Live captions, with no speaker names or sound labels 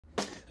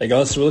Hey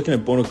guys, so we're looking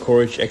at Borna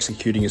Coric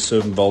executing a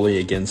serve and volley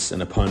against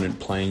an opponent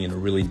playing in a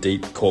really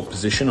deep court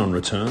position on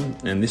return,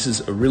 and this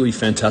is a really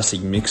fantastic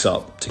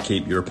mix-up to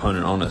keep your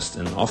opponent honest.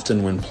 And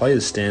often when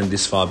players stand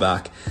this far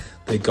back,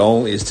 their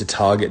goal is to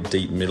target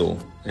deep middle,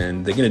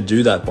 and they're going to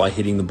do that by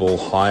hitting the ball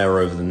higher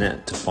over the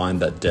net to find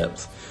that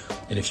depth.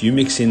 And if you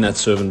mix in that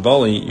serve and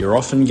volley, you're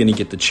often going to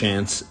get the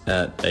chance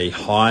at a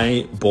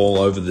high ball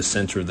over the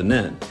center of the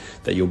net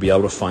that you'll be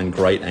able to find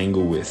great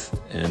angle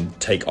with and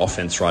take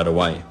offense right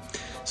away.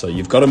 So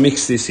you've got to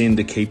mix this in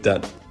to keep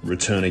that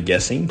returner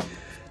guessing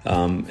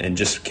and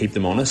just keep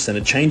them honest. And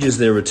it changes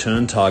their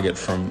return target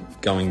from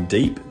going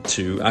deep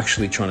to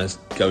actually trying to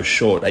go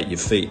short at your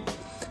feet.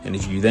 And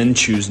if you then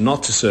choose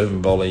not to serve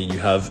and volley, you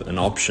have an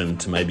option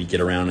to maybe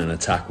get around and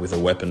attack with a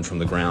weapon from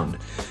the ground.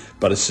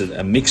 But it's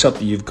a mix-up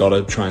that you've got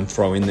to try and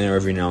throw in there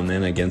every now and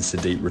then against a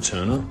deep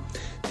returner.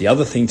 The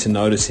other thing to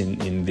notice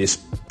in this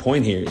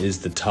point here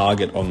is the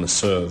target on the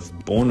serve.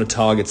 Borna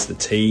targets the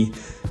tee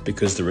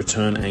because the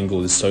return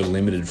angle is so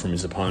limited from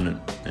his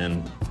opponent.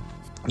 And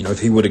if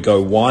he were to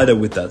go wider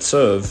with that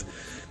serve,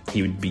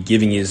 he would be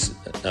giving his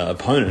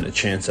opponent a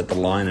chance at the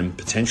line and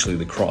potentially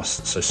the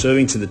cross. So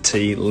serving to the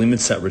tee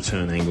limits that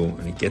return angle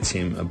and it gets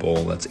him a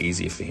ball that's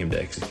easier for him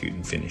to execute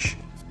and finish.